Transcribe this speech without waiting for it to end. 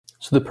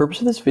So the purpose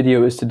of this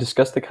video is to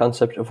discuss the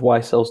concept of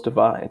why cells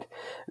divide.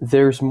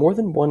 There's more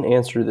than one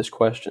answer to this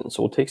question,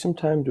 so we'll take some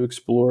time to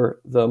explore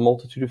the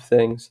multitude of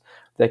things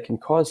that can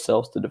cause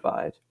cells to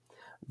divide.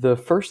 The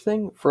first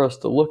thing for us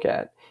to look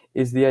at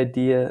is the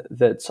idea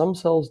that some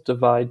cells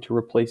divide to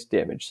replace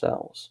damaged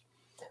cells.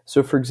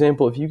 So for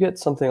example, if you get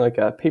something like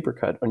a paper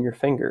cut on your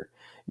finger,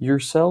 your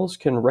cells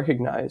can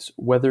recognize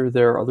whether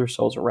there are other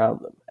cells around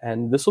them.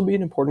 And this will be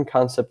an important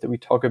concept that we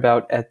talk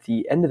about at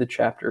the end of the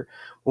chapter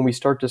when we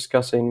start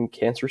discussing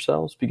cancer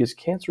cells, because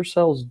cancer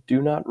cells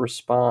do not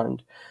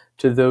respond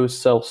to those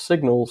cell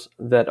signals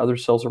that other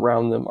cells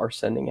around them are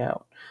sending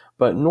out.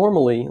 But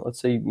normally, let's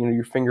say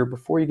your finger,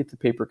 before you get the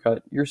paper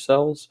cut, your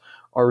cells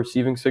are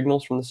receiving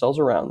signals from the cells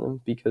around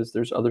them because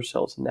there's other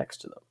cells next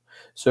to them.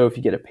 So if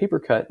you get a paper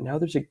cut, now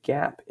there's a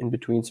gap in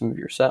between some of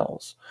your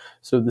cells.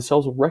 So the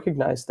cells will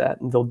recognize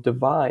that and they'll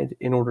divide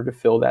in order to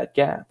fill that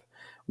gap.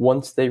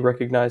 Once they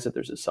recognize that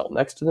there's a cell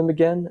next to them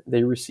again,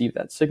 they receive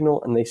that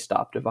signal and they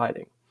stop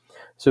dividing.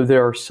 So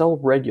there are cell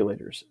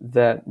regulators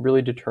that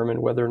really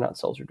determine whether or not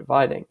cells are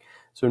dividing.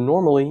 So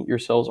normally your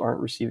cells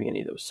aren't receiving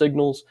any of those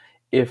signals.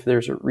 If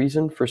there's a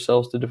reason for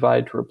cells to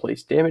divide to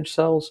replace damaged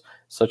cells,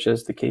 such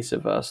as the case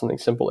of something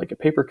simple like a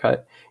paper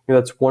cut,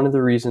 that's one of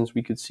the reasons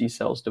we could see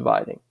cells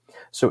dividing.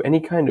 So any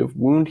kind of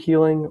wound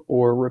healing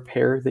or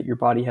repair that your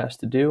body has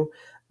to do,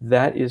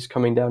 that is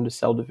coming down to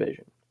cell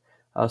division.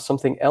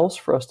 Something else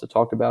for us to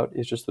talk about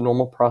is just the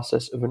normal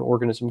process of an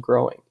organism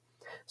growing.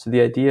 So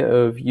the idea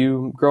of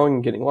you growing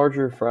and getting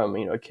larger from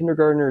a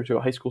kindergartner to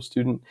a high school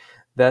student,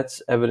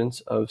 that's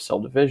evidence of cell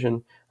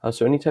division.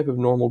 So any type of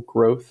normal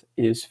growth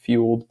is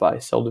fueled by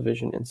cell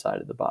division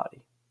inside of the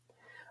body.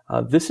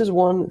 This is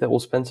one that we'll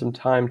spend some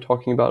time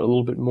talking about a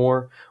little bit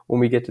more when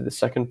we get to the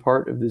second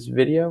part of this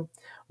video,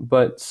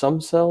 but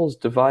some cells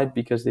divide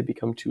because they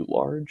become too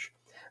large.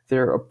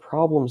 There are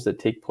problems that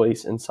take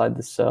place inside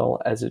the cell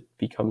as it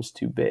becomes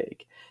too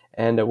big.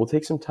 And we'll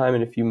take some time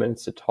in a few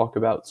minutes to talk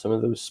about some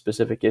of those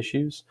specific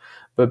issues.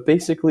 But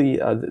basically,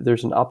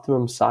 there's an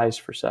optimum size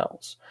for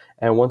cells.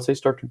 And once they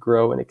start to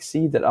grow and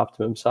exceed that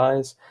optimum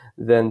size,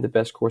 then the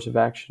best course of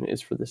action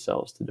is for the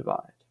cells to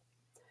divide.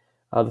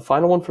 The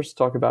final one for us to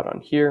talk about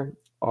on here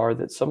are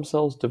that some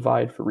cells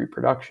divide for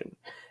reproduction.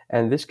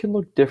 And this can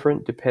look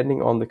different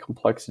depending on the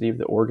complexity of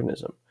the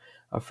organism.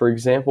 For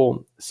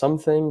example, some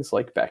things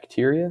like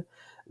bacteria,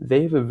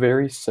 they have a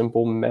very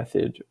simple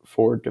method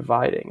for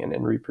dividing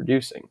and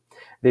reproducing.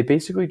 They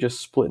basically just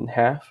split in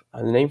half.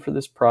 The name for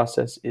this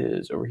process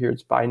is, over here,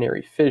 it's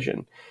binary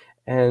fission.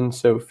 And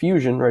so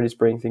fusion, right, is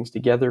bringing things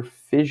together.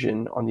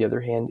 Fission, on the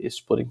other hand, is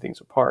splitting things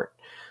apart.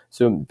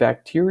 So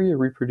bacteria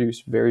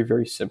reproduce very,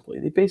 very simply.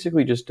 They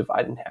basically just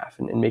divide in half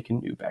and make a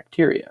new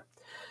bacteria.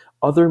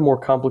 Other more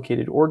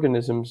complicated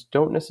organisms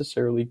don't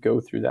necessarily go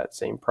through that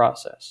same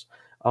process.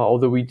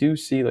 Although we do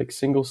see like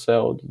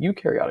single-celled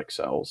eukaryotic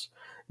cells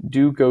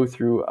do go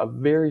through a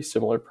very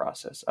similar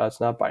process.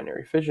 It's not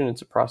binary fission,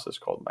 it's a process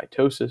called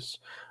mitosis.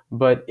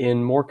 But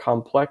in more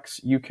complex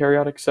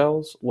eukaryotic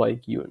cells,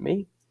 like you and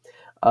me,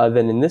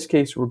 then in this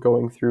case, we're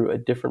going through a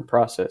different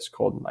process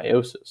called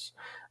meiosis.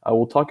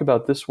 We'll talk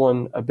about this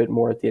one a bit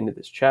more at the end of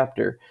this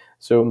chapter.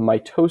 So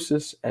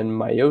mitosis and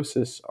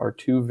meiosis are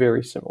two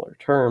very similar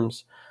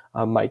terms.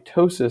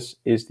 Mitosis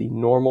is the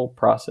normal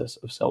process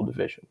of cell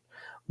division.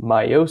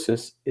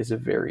 Meiosis is a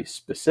very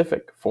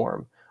specific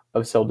form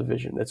of cell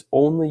division that's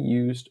only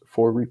used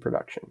for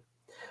reproduction.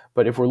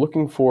 But if we're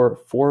looking for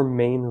four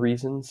main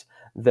reasons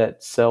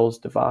that cells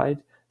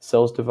divide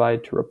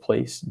to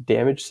replace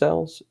damaged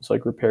cells. It's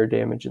like repair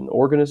damage in the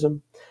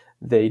organism.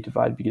 They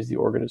divide because the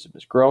organism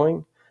is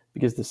growing,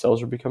 because the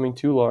cells are becoming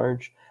too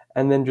large,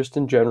 and then just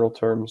in general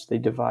terms, they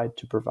divide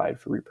to provide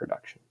for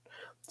reproduction.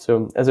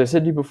 So as I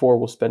said to you before,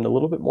 we'll spend a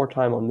little bit more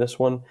time on this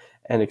one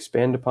and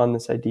expand upon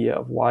this idea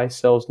of why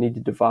cells need to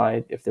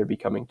divide if they're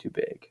becoming too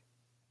big.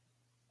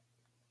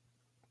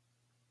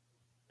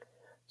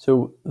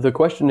 So the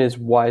question is,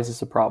 why is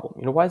this a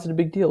problem? Why is it a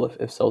big deal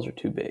if cells are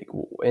too big?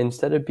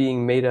 Instead of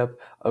being made up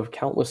of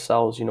countless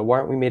cells, why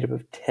aren't we made up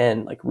of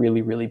 10 like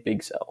really, really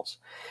big cells?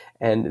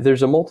 And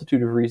there's a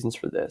multitude of reasons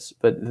for this,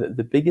 but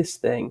the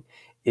biggest thing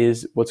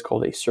is what's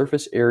called a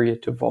surface area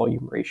to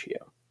volume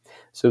ratio.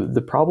 So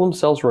the problem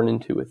cells run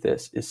into with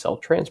this is cell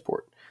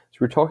transport. So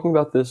we're talking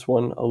about this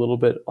one a little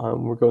bit.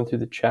 We're going through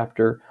the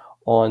chapter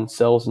on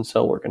cells and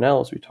cell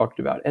organelles. We talked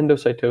about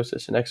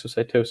endocytosis and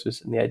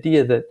exocytosis and the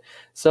idea that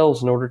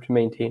cells, in order to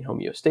maintain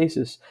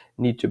homeostasis,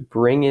 need to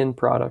bring in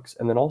products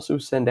and then also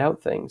send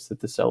out things that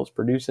the cell is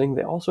producing.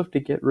 They also have to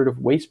get rid of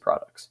waste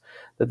products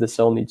that the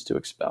cell needs to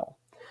expel.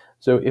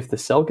 So if the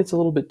cell gets a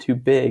little bit too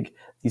big,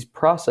 these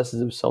processes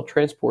of cell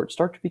transport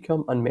start to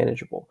become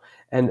unmanageable.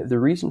 And the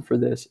reason for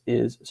this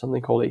is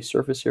something called a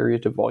surface area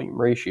to volume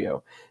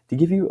ratio. To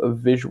give you a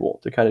visual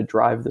to kind of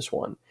drive this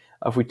one,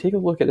 if we take a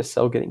look at a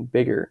cell getting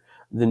bigger,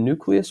 the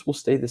nucleus will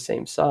stay the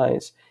same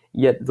size,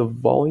 yet the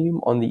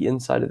volume on the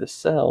inside of the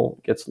cell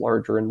gets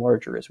larger and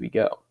larger as we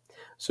go.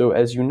 So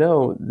as you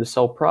know, the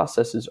cell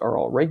processes are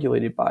all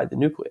regulated by the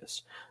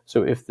nucleus.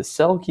 So if the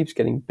cell keeps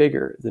getting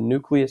bigger, the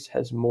nucleus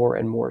has more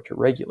and more to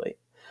regulate.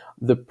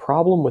 The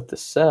problem with the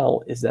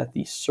cell is that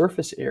the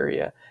surface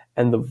area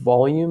and the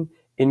volume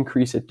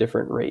increase at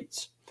different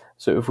rates.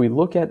 So if we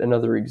look at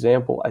another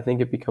example, I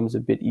think it becomes a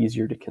bit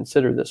easier to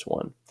consider this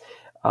one.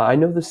 I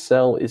know the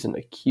cell isn't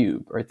a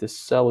cube, right? This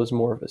cell is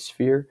more of a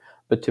sphere,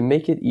 but to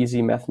make it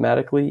easy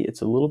mathematically,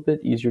 it's a little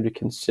bit easier to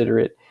consider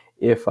it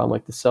if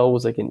like the cell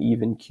was like an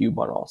even cube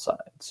on all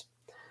sides.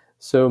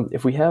 So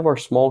if we have our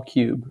small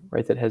cube,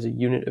 right, that has a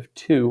unit of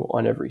 2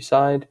 on every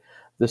side,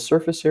 the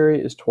surface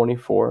area is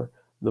 24,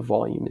 the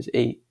volume is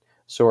 8.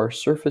 So our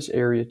surface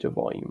area to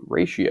volume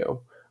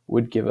ratio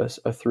would give us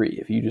a 3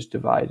 if you just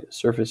divide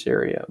surface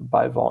area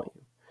by volume.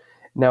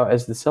 Now,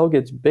 as the cell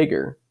gets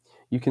bigger,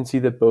 you can see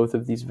that both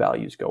of these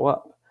values go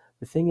up.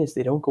 The thing is,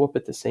 they don't go up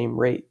at the same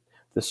rate.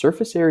 The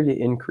surface area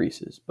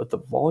increases, but the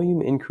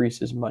volume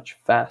increases much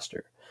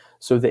faster.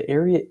 So the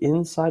area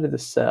inside of the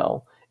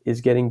cell is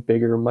getting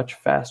bigger much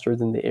faster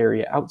than the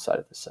area outside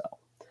of the cell.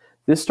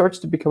 This starts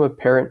to become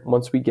apparent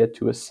once we get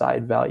to a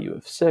side value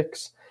of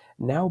 6.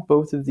 Now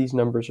both of these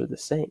numbers are the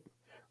same,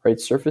 right?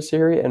 Surface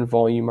area and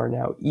volume are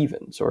now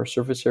even. So our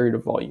surface area to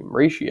volume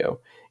ratio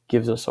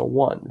gives us a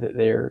 1, that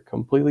they're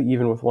completely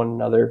even with one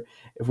another.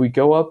 If we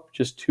go up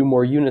just 2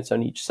 more units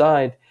on each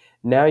side,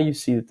 now you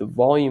see that the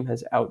volume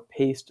has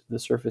outpaced the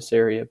surface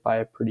area by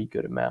a pretty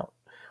good amount.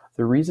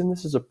 The reason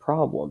this is a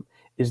problem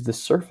is the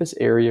surface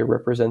area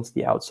represents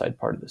the outside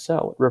part of the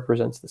cell. It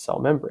represents the cell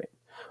membrane.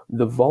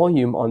 The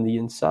volume on the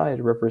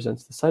inside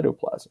represents the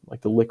cytoplasm,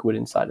 like the liquid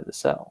inside of the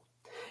cell.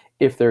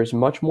 If there's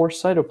much more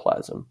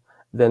cytoplasm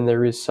than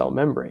there is cell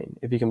membrane,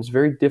 it becomes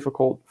very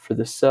difficult for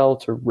the cell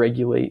to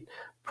regulate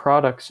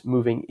products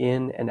moving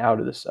in and out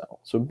of the cell.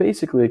 So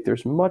basically, like,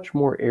 there's much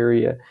more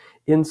area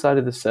inside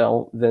of the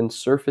cell than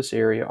surface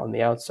area on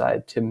the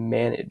outside to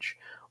manage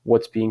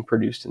what's being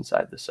produced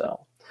inside the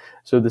cell.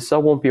 So the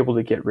cell won't be able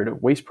to get rid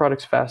of waste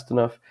products fast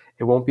enough.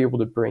 It won't be able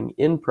to bring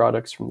in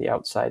products from the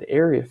outside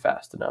area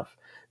fast enough,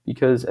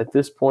 because at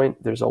this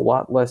point, there's a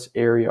lot less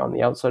area on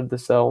the outside of the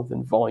cell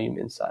than volume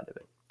inside of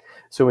it.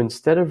 So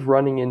instead of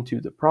running into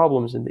the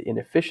problems and the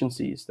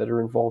inefficiencies that are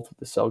involved with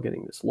the cell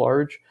getting this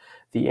large,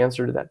 the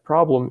answer to that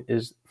problem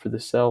is for the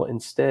cell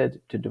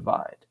instead to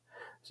divide.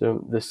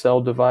 So the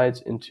cell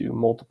divides into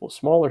multiple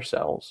smaller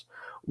cells.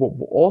 What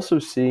we'll also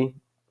see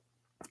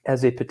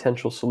as a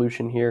potential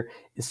solution here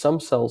is some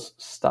cells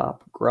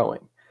stop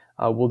growing.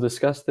 We'll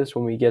discuss this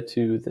when we get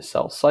to the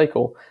cell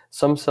cycle.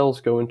 Some cells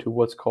go into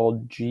what's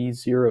called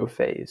G0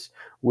 phase,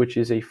 which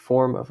is a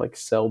form of like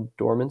cell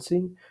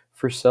dormancy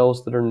for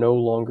cells that are no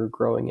longer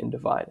growing and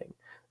dividing.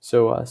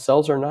 So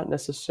cells are not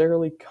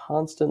necessarily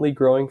constantly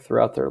growing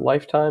throughout their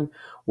lifetime.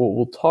 What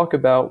we'll talk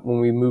about when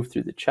we move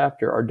through the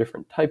chapter are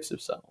different types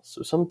of cells.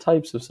 So some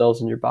types of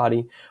cells in your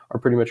body are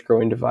pretty much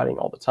growing and dividing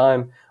all the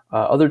time.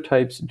 Other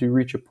types do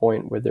reach a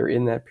point where they're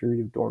in that period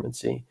of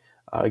dormancy,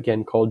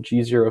 again called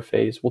G0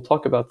 phase. We'll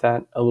talk about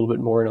that a little bit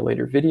more in a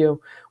later video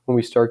when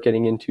we start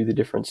getting into the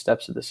different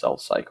steps of the cell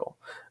cycle.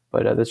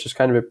 But that's just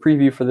kind of a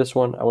preview for this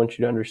one. I want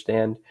you to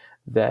understand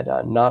that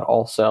not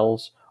all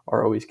cells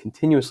are always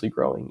continuously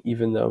growing,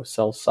 even though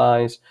cell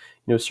size,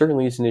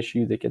 certainly is an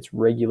issue that gets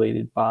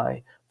regulated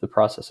by the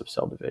process of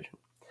cell division.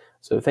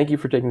 So thank you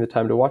for taking the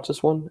time to watch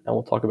this one, and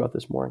we'll talk about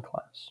this more in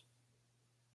class.